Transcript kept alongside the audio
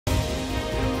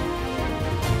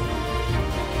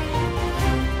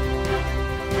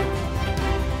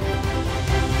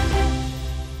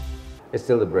It's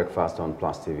still the breakfast on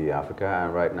Plus TV Africa,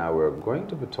 and right now we're going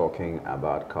to be talking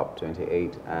about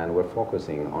Cop28, and we're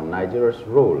focusing on Nigeria's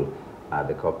role at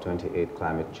the Cop28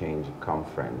 Climate Change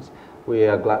Conference. We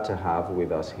are glad to have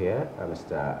with us here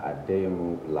Mr.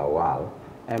 Adeyemu Lawal,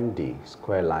 MD,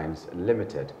 Square Lines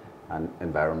Limited, an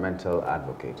environmental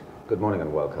advocate. Good morning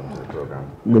and welcome to the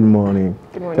program. Good morning.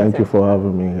 Good morning, Thank sir. you for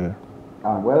having me here.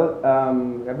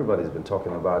 Everybody's been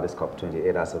talking about this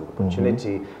COP28 as an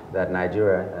opportunity that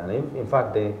Nigeria, and in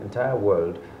fact the entire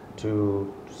world,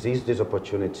 to seize this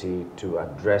opportunity to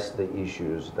address the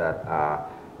issues that are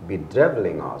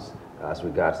bedeviling us as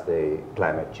regards the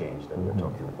climate change that we're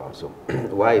talking about. So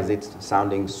why is it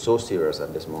sounding so serious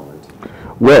at this moment?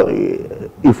 Well,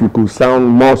 if we could sound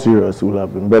more serious, it would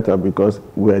have been better, because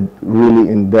we're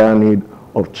really in dire need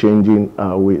of changing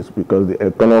our ways, because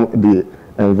the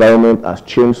environment has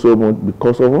changed so much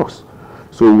because of us.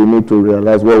 So we need to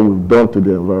realize what we've done to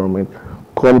the environment,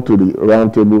 come to the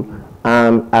round table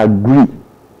and agree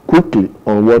quickly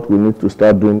on what we need to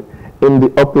start doing in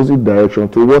the opposite direction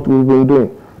to what we've been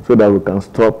doing, so that we can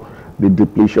stop the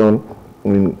depletion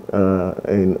in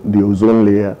the ozone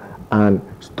layer and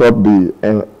stop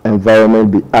the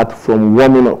environment, the earth, from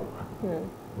warming up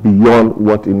beyond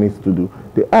what it needs to do.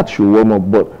 The earth should warm up,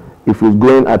 but if it's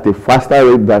going at a faster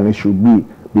rate than it should be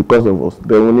because of us,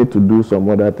 then we need to do some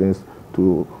other things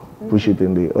to push it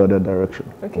in the other direction.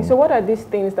 Okay, so what are these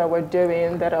things that we're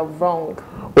doing that are wrong?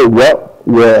 Oh,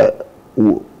 well,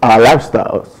 our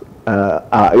lifestyles,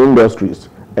 our industries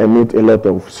emit a lot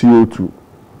of CO2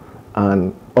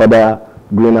 and other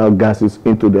greenhouse gases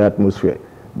into the atmosphere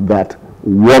that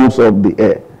warms up the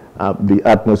air, the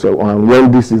atmosphere. And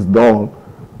when this is done,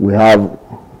 we have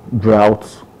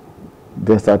droughts,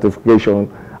 desertification,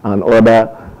 and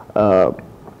other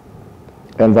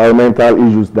environmental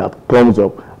issues that comes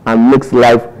up and makes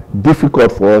life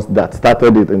difficult for us that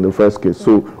started it in the first case.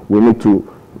 So we need to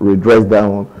redress that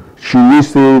one. Should we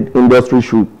say industry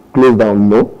should close down?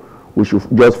 No. We should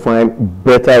just find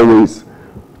better ways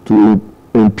to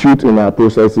impute in our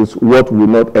processes what will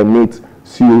not emit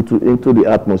CO2 into the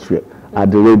atmosphere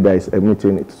at the rate that is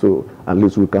emitting it. So at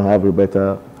least we can have a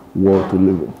better world to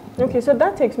live in. Okay, so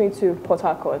that takes me to Port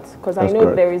Harcourt, because I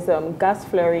know there is gas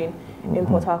flaring in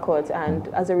Port Harcourt, and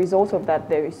as a result of that,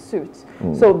 there is soot.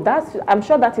 So I'm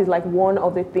sure that is like one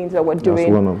of the things that we're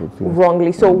doing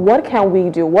wrongly. So what can we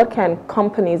do? What can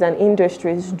companies and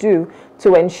industries do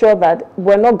to ensure that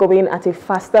we're not going at a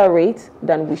faster rate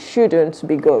than we shouldn't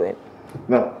be going?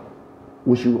 Now,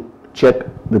 we should check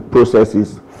the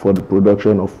processes for the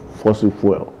production of fossil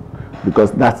fuel,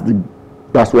 because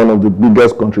that's one of the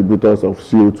biggest contributors of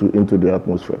CO2 into the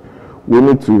atmosphere. We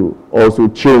need to also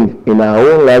change in our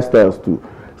own lifestyles to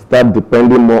start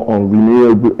depending more on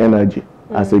renewable energy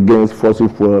as against fossil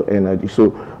fuel energy.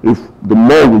 So if the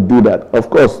more we do that, of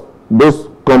course, those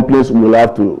companies will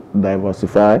have to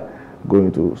diversify, go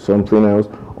into something else,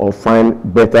 or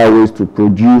find better ways to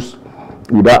produce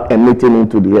without emitting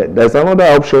into the air. There's another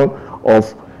option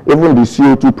of even the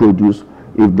CO2 produced,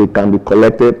 if they can be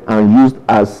collected and used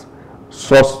as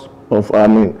source of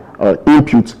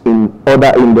inputs in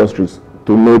other industries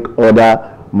to make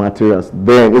other materials.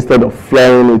 Then instead of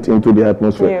flaring it into the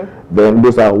atmosphere, then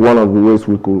those are one of the ways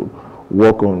we could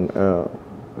work on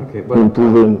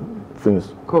improving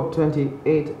things.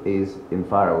 COP28 is in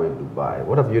faraway Dubai.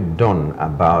 What have you done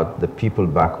about the people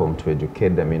back home to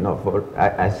educate them enough?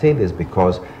 I say this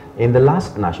because in the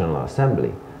last National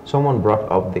Assembly, someone brought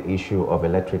up the issue of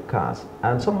electric cars,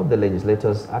 and some of the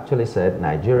legislators actually said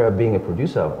Nigeria, being a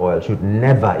producer of oil, should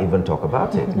never even talk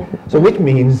about it. So which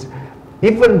means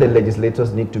even the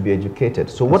legislators need to be educated.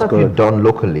 So what have you done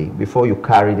locally before you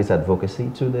carry this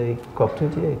advocacy to the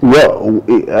COP28? Well,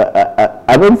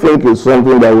 I don't think it's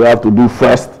something that we have to do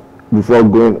first before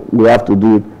going. We have to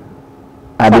do it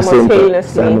at the same time,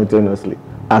 simultaneously.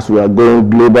 As we are going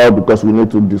global, because we need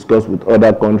to discuss with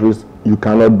other countries, you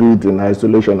cannot do it in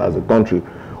isolation as a country.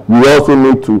 We also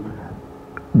need to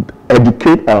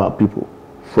educate our people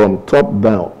from top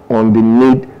down on the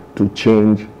need to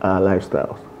change our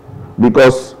lifestyles.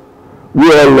 Because we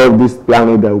all love this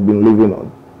planet that we've been living on,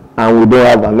 and we don't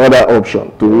have another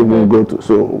option to even go to.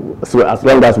 So as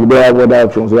long as we don't have other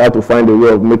options, we have to find a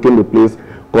way of making the place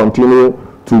continue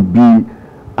to be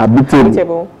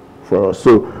habitable for us.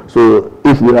 So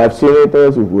if we have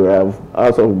senators, if we have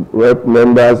House of Rep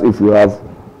members, if we have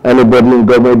anybody in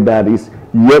government that is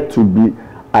yet to be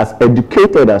as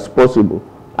educated as possible,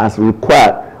 as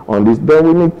required on this,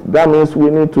 then that means we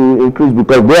need to increase,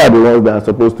 because they are the ones that are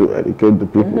supposed to educate the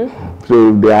people.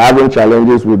 So if they are having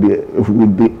challenges with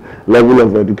the level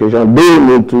of education, they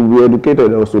need to be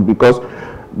educated also, because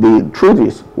the truth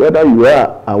is, whether you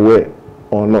are aware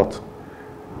or not,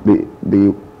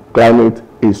 the climate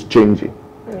is changing.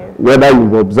 Yeah. Whether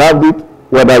you've observed it,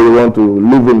 whether you want to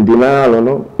live in denial or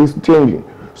not, it's changing.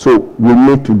 So we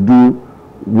need to do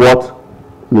what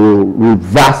will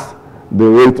reverse the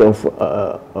rate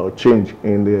of change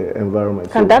in the environment.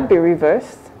 Can that be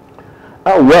reversed?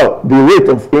 Well, the rate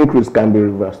of increase can be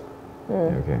reversed.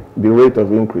 Okay. The rate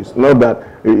of increase. Not that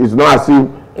it's not as if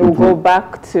it will go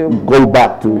back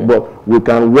to, but we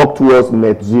can work towards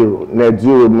net zero. Net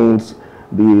zero means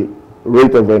the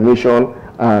rate of emission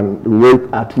and the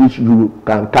rate at which you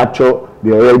can capture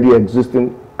the already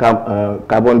existing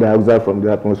carbon dioxide from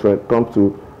the atmosphere comes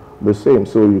to the same.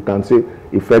 So you can say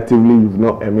effectively you've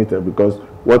not emitted, because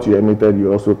what you emitted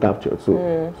you also captured.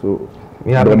 So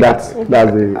yeah, but that's a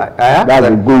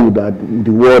goal that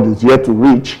the world is yet to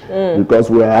reach, because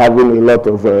we are having a lot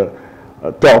of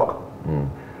talk,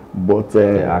 but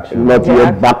not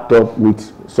yet backed up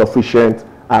with sufficient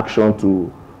action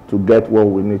to get what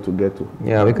we need to get to.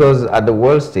 Yeah, because at the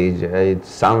world stage, it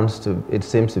seems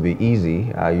to be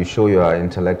easy. You show your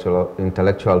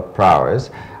intellectual prowess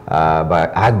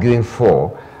by arguing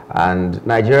for, and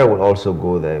Nigeria will also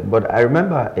go there. But I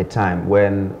remember a time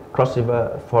when Cross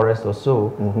River Forest or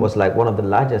so was like one of the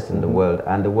largest in the world,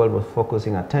 and the world was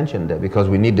focusing attention there because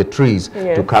we need the trees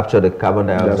to capture the carbon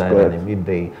dioxide and emit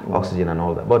the oxygen and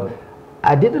all that. But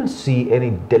I didn't see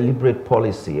any deliberate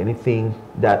policy, anything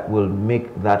that will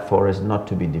make that forest not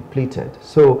to be depleted.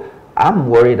 So I'm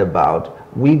worried about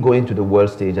we going to the world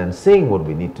stage and saying what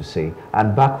we need to say,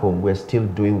 and back home we're still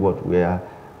doing what we are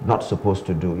not supposed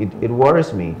to do. It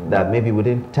worries me that maybe we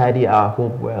didn't tidy our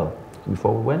home well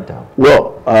before we went out.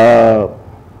 Well,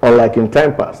 unlike in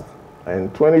time past, in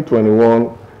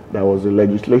 2021, there was a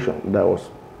legislation that was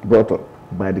brought up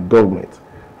by the government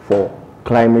for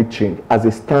climate change as a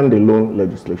standalone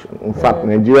legislation. In fact,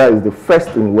 Nigeria is the first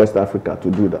in West Africa to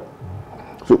do that.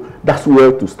 So that's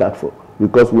where to start from,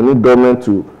 because we need government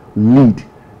to lead,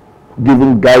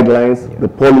 giving guidelines, the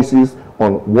policies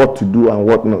on what to do and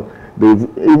what not.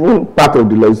 Even part of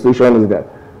the legislation is that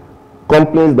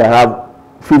companies that have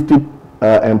 50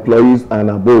 employees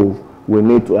and above will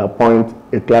need to appoint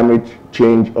a climate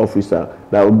change officer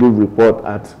that will give report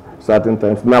at certain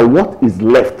times. Now, what is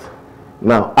left?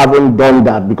 Now, having done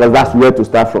that, because that's where to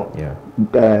start from,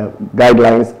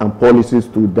 guidelines and policies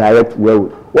to direct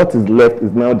what is left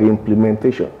is now the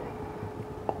implementation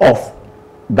of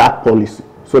that policy,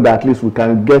 so that at least we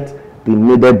can get the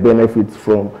needed benefits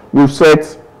from. We've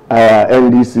set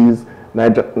NDCs,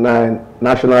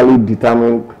 nationally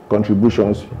determined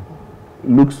contributions.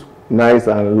 Looks nice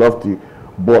and lofty,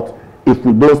 but if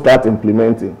we don't start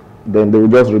implementing, then they will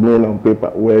just remain on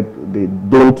paper where they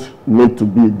don't need to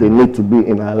be. They need to be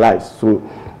in our lives. So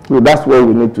that's what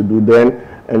we need to do then.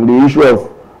 And the issue of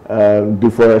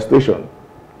deforestation,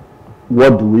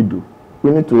 what do?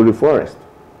 We need to reforest.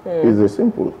 It's a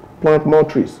simple. Plant more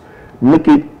trees. Make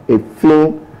it a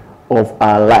thing of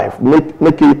our life.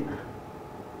 Make it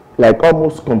like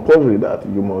almost compulsory that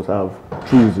you must have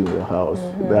trees in your house.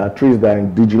 There are trees that are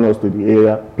indigenous to the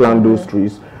area. Plant those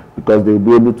trees, because they'll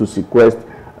be able to sequester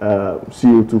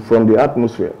CO2 from the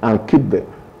atmosphere and keep them,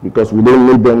 because we don't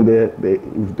need them there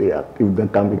if they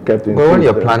can be kept in. But when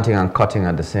you're planting and cutting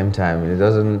at the same time, it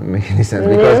doesn't make any sense,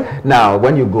 because now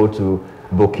when you go to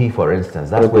Boki, for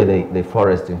instance, that's where the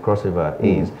forest in Cross River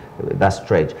is, that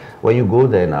stretch. When you go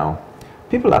there now,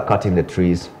 people are cutting the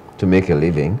trees to make a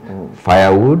living,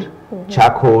 firewood,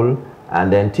 charcoal,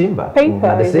 and then timber. Paper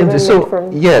at the same time. So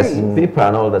yes, paper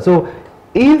and all that. So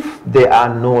if there are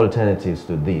no alternatives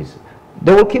to these,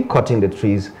 they will keep cutting the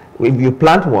trees. If you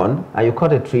plant one and you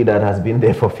cut a tree that has been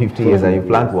there for 50 years and you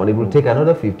plant one, it will take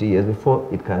another 50 years before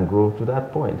it can grow to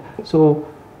that point. So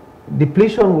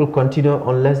depletion will continue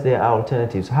unless there are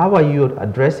alternatives. How are you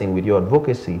addressing with your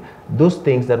advocacy those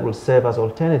things that will serve as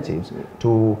alternatives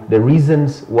to the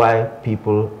reasons why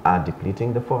people are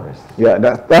depleting the forest? Yeah,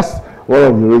 that's one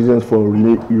of the reasons for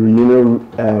renewable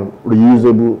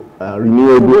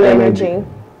energy.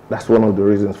 That's one of the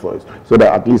reasons for it. So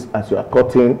that at least as you are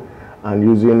cutting and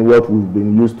using what we've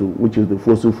been used to, which is the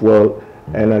fossil fuel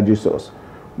energy source,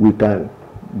 we can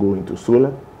go into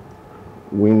solar,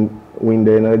 wind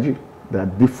energy. There are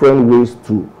different ways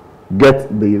to get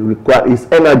the required, it's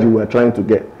energy we're trying to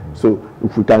get. So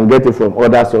if we can get it from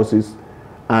other sources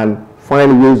and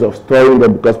find ways of storing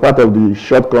them, because part of the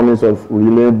shortcomings of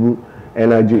renewable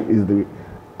energy is the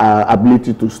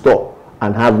ability to store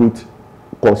and have it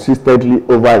consistently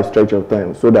over a stretch of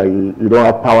time, so that you don't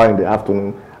have power in the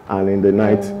afternoon and in the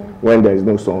night when there is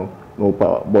no sun, no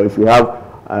power. But if you have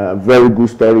very good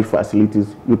storage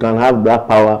facilities, you can have that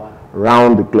power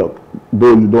round the clock.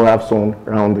 though you don't have sun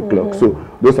around the clock. So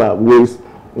those are ways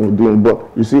of doing. But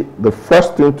you see, the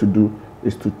first thing to do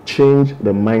is to change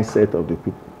the mindset of the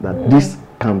people that this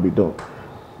can be done.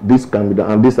 This can be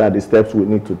done, and these are the steps we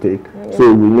need to take.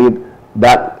 So we need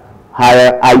that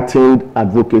higher heightened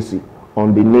advocacy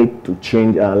on the need to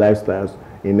change our lifestyles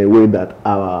in a way that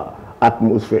our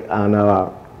atmosphere and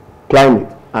our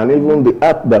climate and even the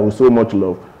earth that we so much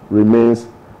love remains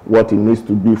what it needs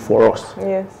to be for us.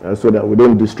 Yes. So that we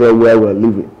don't destroy where we're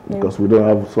living because we don't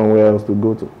have somewhere else to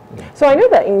go to. So I know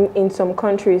that in some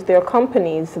countries there are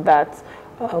companies that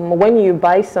when you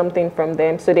buy something from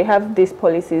them, so they have these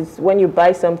policies, when you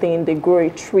buy something, they grow a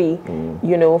tree,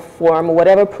 you know, from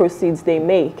whatever proceeds they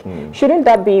make. Shouldn't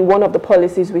that be one of the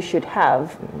policies we should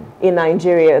have in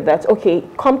Nigeria, that, okay,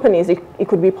 companies, it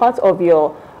could be part of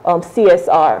your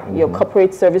CSR, your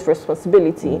corporate service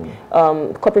responsibility,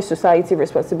 corporate society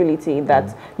responsibility,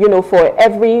 that, you know, for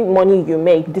every money you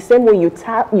make, the same way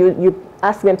you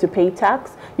ask them to pay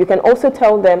tax, you can also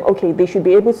tell them, okay, they should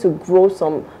be able to grow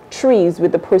some trees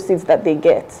with the proceeds that they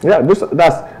get. Yeah,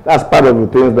 that's part of the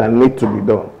things that need to be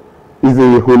done. It's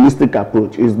a holistic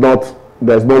approach. It's not,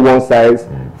 there's no one size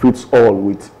fits all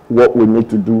with what we need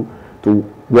to do to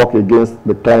work against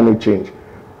the climate change.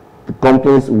 The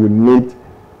companies will need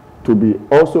to be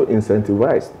also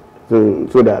incentivized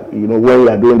so that, you know, when you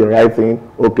are doing the right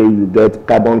thing, okay, you get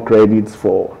carbon credits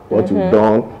for what you've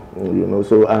done, you know,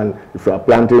 so, and if you are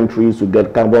planting trees, you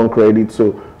get carbon credits,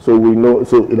 so we know,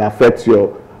 so it affects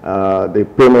your the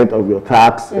payment of your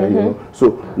tax, you know,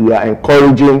 so you are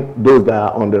encouraging those that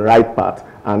are on the right path,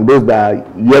 and those that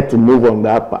are yet to move on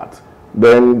that path,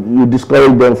 then you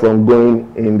discourage them from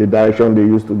going in the direction they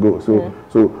used to go.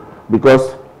 So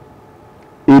because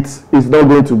it's not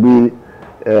going to be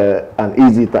an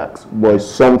easy task, but it's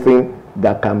something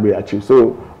that can be achieved.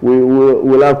 So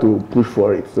we'll have to push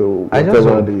for it. So I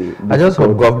just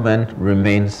hope government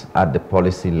remains at the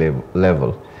policy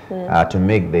level to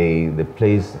make the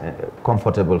place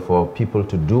comfortable for people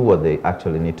to do what they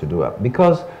actually need to do.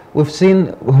 Because we've seen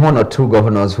one or two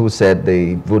governors who said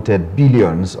they voted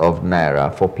billions of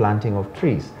naira for planting of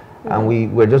trees. And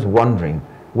we're just wondering,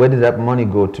 where did that money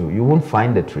go to? You won't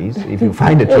find the trees. If you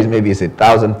find the trees, maybe it's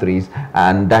 1,000 trees,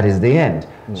 and that is the end.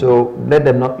 So let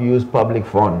them not use public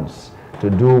funds to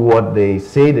do what they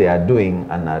say they are doing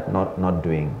and are not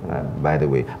doing, by the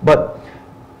way. But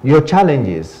your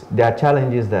challenges, there are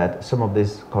challenges that some of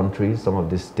these countries, some of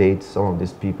these states, some of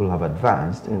these people have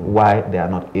advanced, why they are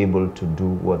not able to do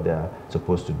what they are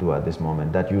supposed to do at this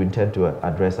moment, that you intend to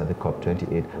address at the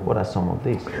Cop28. What are some of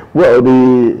these? Well,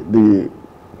 the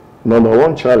number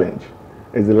one challenge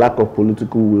is the lack of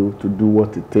political will to do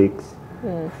what it takes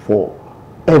for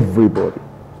everybody.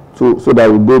 So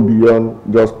that we go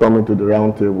beyond just coming to the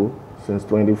round table since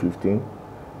 2015.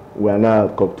 We are now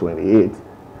at Cop28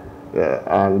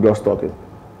 and just talking.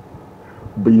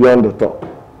 Beyond the talk,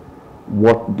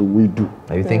 what do we do?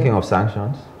 Are you thinking of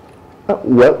sanctions?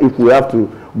 Well, if we have to,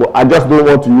 but I just don't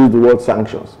want to use the word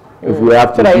sanctions. If we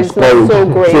have to discourage,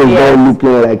 so it's not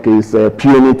looking like it's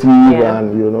punitive,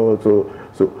 and you know, so.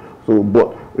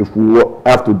 But if we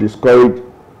have to discourage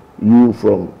you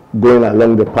from going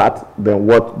along the path, then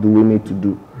what do we need to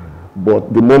do?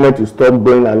 But the moment you stop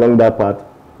going along that path,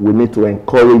 we need to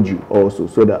encourage you also,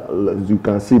 so that you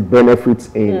can see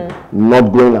benefits in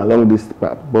not going along this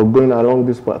path, but going along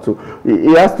this path. So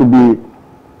it has to be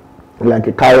like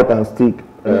a carrot and stick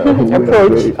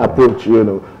approach. You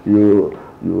know,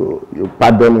 you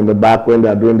pat them in the back when they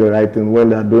are doing the right thing. When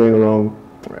they are doing wrong,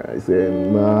 I say,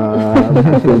 nah,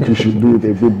 I think you should do it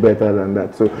a bit better than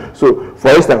that. So for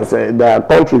instance, there are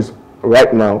countries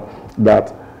right now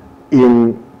that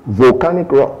in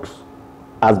volcanic rocks,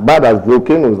 as bad as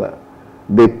volcanoes are,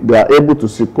 they are able to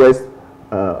sequester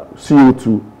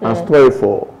CO2 and store it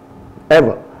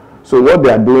forever. So what they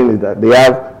are doing is that they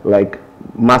have like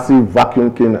massive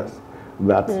vacuum cleaners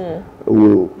that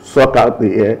will suck out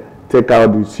the air, take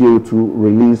out the CO2,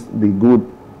 release the good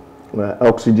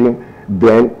oxygen,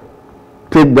 then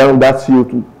take down that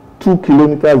CO2 2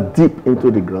 kilometers deep into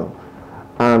the ground.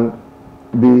 And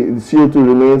the CO2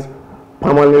 remains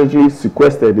permanently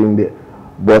sequestered in there.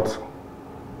 But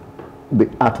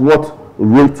at what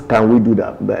rate can we do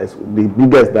that? That is the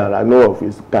biggest that I know of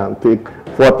is can take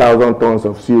 4,000 tons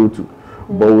of CO2.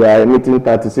 But we are emitting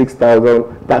 36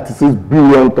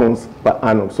 billion tons per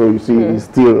annum. So you see, it's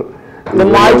still... The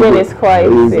margin is quite...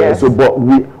 So, but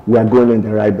we are going in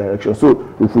the right direction.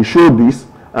 So if we show this,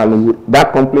 and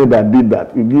that company that did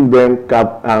that, you give them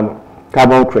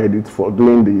carbon credits for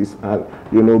doing this, and,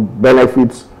 you know,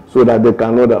 benefits, so that they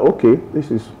can know that, okay,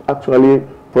 this is actually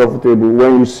profitable.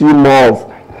 When you see more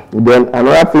of, then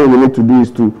another thing we need to do is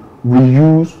to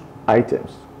reuse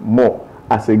items more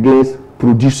as against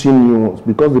producing new ones,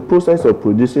 because the process of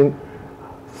producing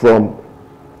from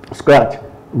scratch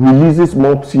releases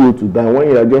more CO2 than when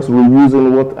you are just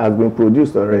reusing what has been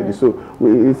produced already. So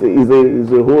it's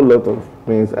a whole lot of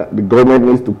things. The government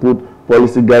needs to put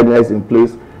policy guidelines in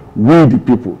place. We, the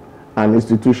people and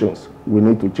institutions, we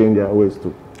need to change our ways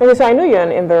too. Okay, so I know you're an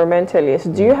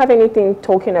environmentalist. Do you have anything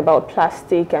talking about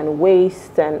plastic and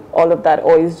waste and all of that,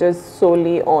 or is just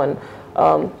solely on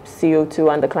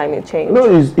CO2 and the climate change? No,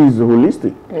 it's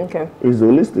holistic. Okay. It's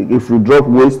holistic. If you drop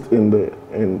waste in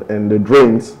the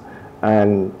drains,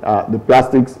 and the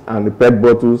plastics and the PET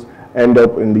bottles end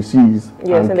up in the seas,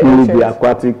 yes, and kill the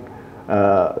aquatic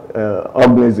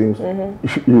organisms,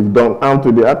 you've done harm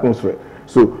to the atmosphere.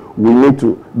 So we need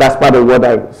to, that's part of what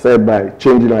I said by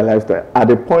changing our lifestyle. At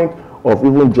the point of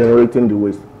even generating the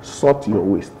waste, sort your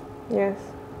waste. Yes.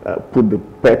 Put the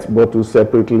PET bottles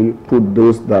separately, put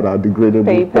those that are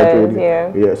degradable. Papers,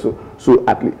 yeah. So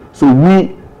at least, so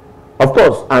we, of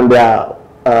course, and there are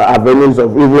avenues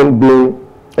of even being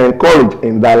encouraged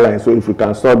in that line. So if you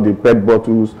can sort the PET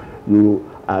bottles, you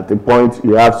at the point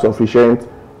you have sufficient,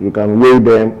 you can weigh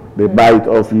them, they buy it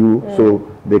off you,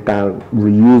 so they can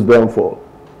reuse them for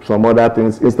some other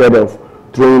things instead of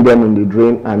throwing them in the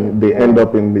drain and they end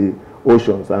up in the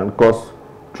oceans and cause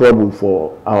trouble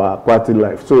for our aquatic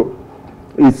life. So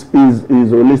it's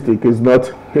holistic. It's not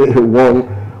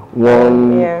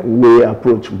one way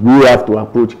approach. We have to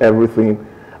approach everything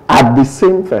at the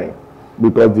same time,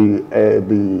 because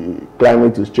the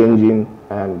climate is changing,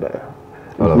 and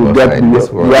all of us are in this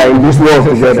world. We are in this world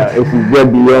together. If we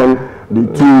get beyond the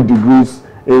 2 degrees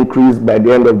increase by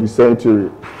the end of the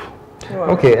century.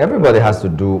 Wow. Okay, everybody has to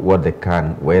do what they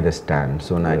can where they stand.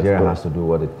 So Nigeria has to do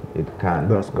what it can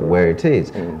where it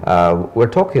is.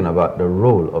 We're talking about the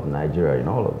role of Nigeria in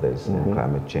all of this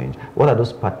climate change. What are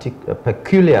those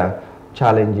peculiar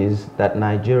challenges that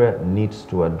Nigeria needs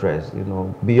to address, you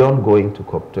know, beyond going to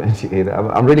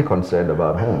Cop28? I'm really concerned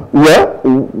about home. Well,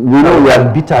 we know we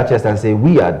can beat our chest and say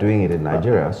we are doing it in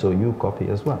Nigeria, so you copy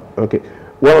as well. Okay.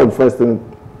 One of the first things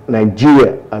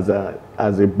Nigeria as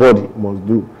a body must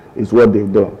do is what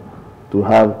they've done, to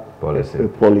have policies in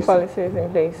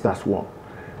place. That's one.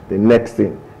 The next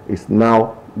thing is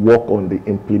now work on the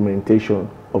implementation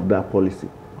of that policy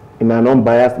in an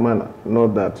unbiased manner,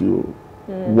 not that you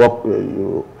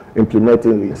you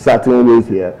implementing in certain ways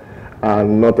here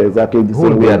and not exactly the same way.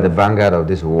 Who will be at the vanguard of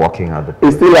this working at the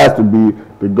policy? It still has to be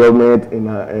the government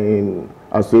in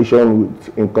association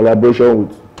with, in collaboration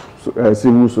with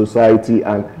civil society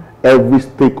and every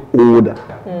stakeholder,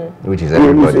 which is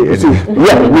everybody.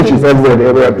 Which is everybody,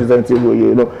 every representative.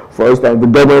 You know, for instance, the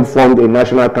government formed a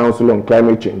National Council on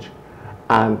Climate Change,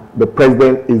 and the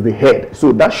president is the head.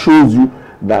 So that shows you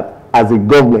that as a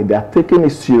government, they are taking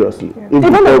it seriously.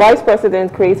 Even the vice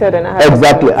president created an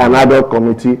another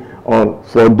committee on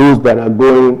for those that are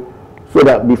going, so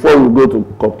that before we go to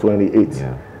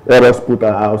COP28, let us put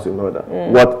our house in order.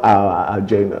 What are our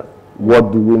agenda?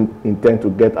 What do we intend to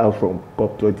get out from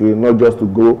COP28? Not just to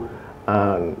go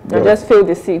and just fill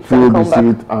the seat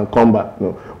and come back.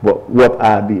 No, but what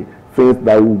are the things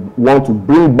that we want to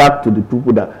bring back to the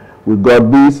people that we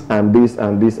got this and this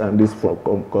and this and this from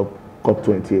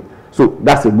COP28? So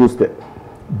that's a good step.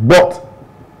 But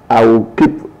I will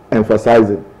keep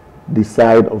emphasizing the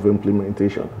side of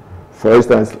implementation. For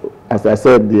instance, as I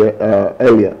said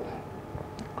earlier,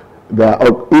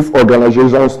 if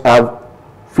organizations have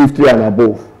 50 and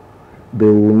above, they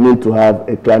will need to have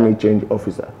a climate change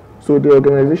officer. So the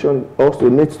organization also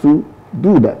needs to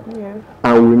do that.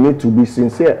 And we need to be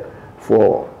sincere.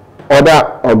 For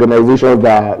other organizations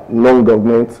that are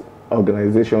non-government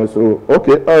organizations, so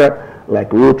okay, all right,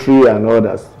 like Rotary and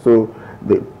others, so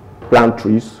they plant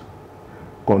trees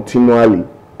continually,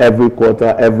 every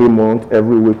quarter, every month,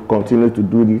 every week, continue to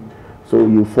do it. So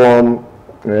you form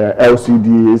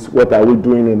LCDs. What are we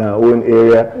doing in our own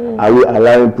area? Are we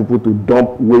allowing people to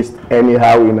dump waste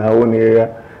anyhow in our own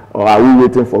area? Or are we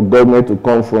waiting for government to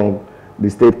come from the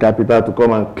state capital to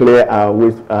come and clear our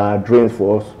waste, drains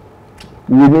for us?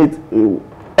 We need,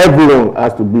 everyone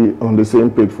has to be on the same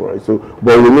page for it. So,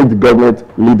 but we need the government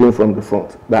leading from the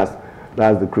front. That's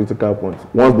the critical point.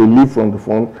 Once they lead from the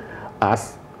front,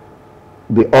 as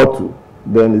they ought to,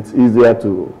 then it's easier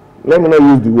to, let me not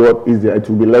use the word easier, it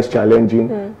will be less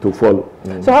challenging to follow.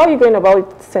 So how are you going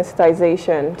about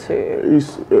sensitization to?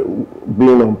 It's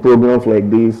being on programs like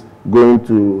this, going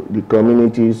to the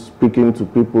communities, speaking to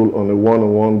people on a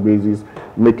one-on-one basis,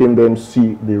 making them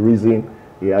see the reason.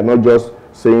 Not just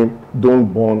saying, don't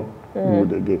burn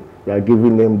wood again. you are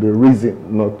giving them the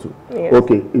reason not to. Yes.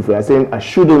 Okay, if you are saying I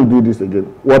shouldn't do this again,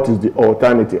 what is the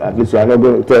alternative? At least you are not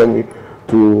going to tell me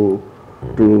to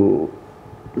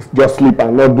just sleep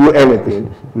and not do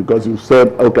anything because you said,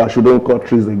 okay, I shouldn't cut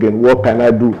trees again. What can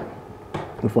I do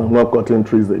if I'm not cutting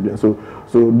trees again? So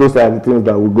those are the things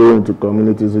that will go into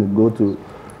communities and go to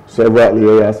several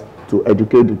areas to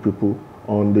educate the people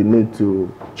on the need to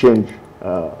change.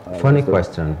 Funny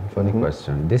question.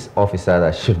 This officer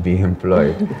that should be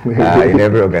employed in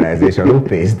every organization, who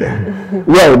pays them?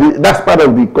 Well, that's part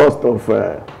of the cost of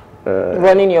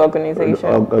running your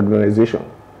organization.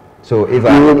 So if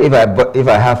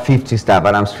I have 50 staff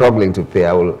and I'm struggling to pay,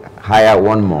 I will hire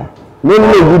one more. No,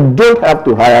 you don't have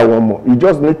to hire one more. You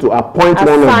just need to appoint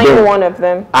one of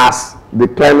them as the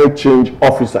climate change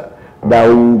officer that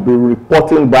will be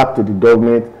reporting back to the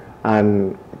government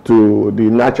and to the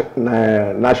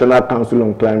National Council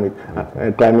on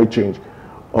Climate Change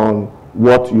on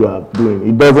what you are doing.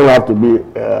 It doesn't have to be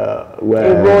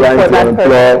trying to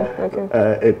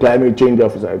employ a climate change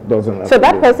officer. It doesn't have so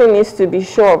that person needs to be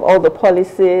sure of all the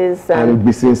policies and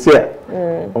be sincere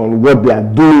on what they are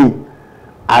doing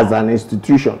as an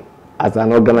institution, as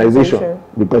an organization,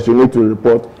 because you need to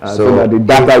report so that the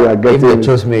data we are getting. If they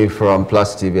chose me from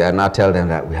Plus TV, I now tell them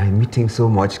that we are emitting so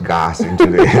much gas into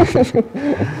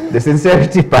the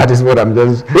sincerity part is what I'm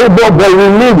just. Yeah, but we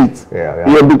need it.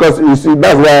 Yeah, because you see,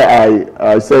 that's why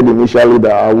I said initially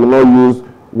that I will not use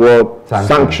word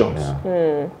sanctions.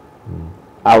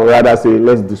 I would rather say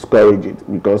let's discourage it,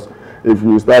 because if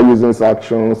you start using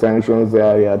sanctions, you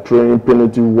are throwing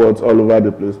punitive words all over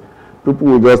the place. People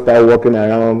will just start walking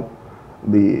around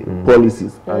the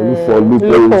policies and look for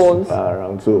loopholes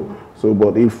around. So,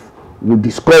 but if we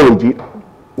discourage it,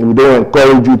 we don't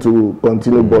encourage you to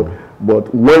continue.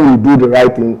 But when you do the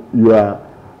right thing,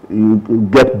 you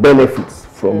get benefits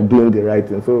from doing the right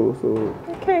thing. So.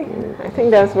 Okay, I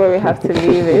think that's where we have to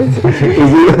leave it.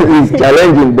 It's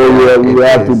challenging, but we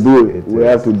have to do it. We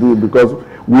have to do it because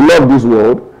we love this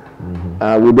world.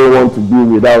 We don't want to be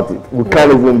without it. We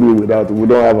can't even be without it. We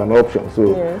don't have an option.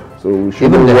 So we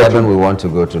should. Even the heaven we want to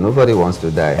go to, nobody wants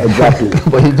to die. Exactly.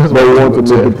 But you just want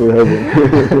to make it to heaven.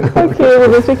 Okay,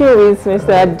 we've been speaking with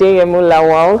Mr. Adeyemo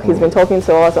Lawal. He's been talking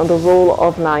to us on the role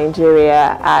of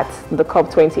Nigeria at the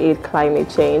Cop28 climate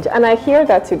change. And I hear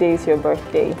that today is your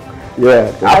birthday.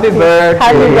 Yeah. Happy birthday.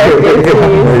 Happy birthday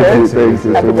to you,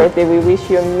 sir. Happy birthday. We wish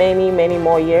you many, many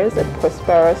more years, a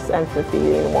prosperous and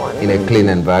fulfilling one. In a clean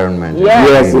environment.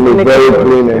 Yes, in a very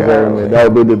clean environment.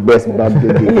 That will be the best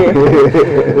birthday.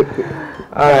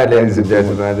 All right, ladies and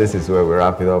gentlemen, this is where we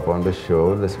wrap it up on the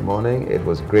show this morning. It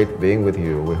was great being with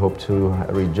you. We hope to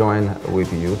rejoin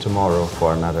with you tomorrow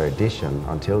for another edition.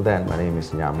 Until then, my name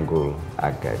is Nyamgul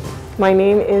Agadi. My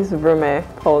name is Rume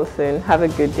Paulson. Have a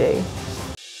good day.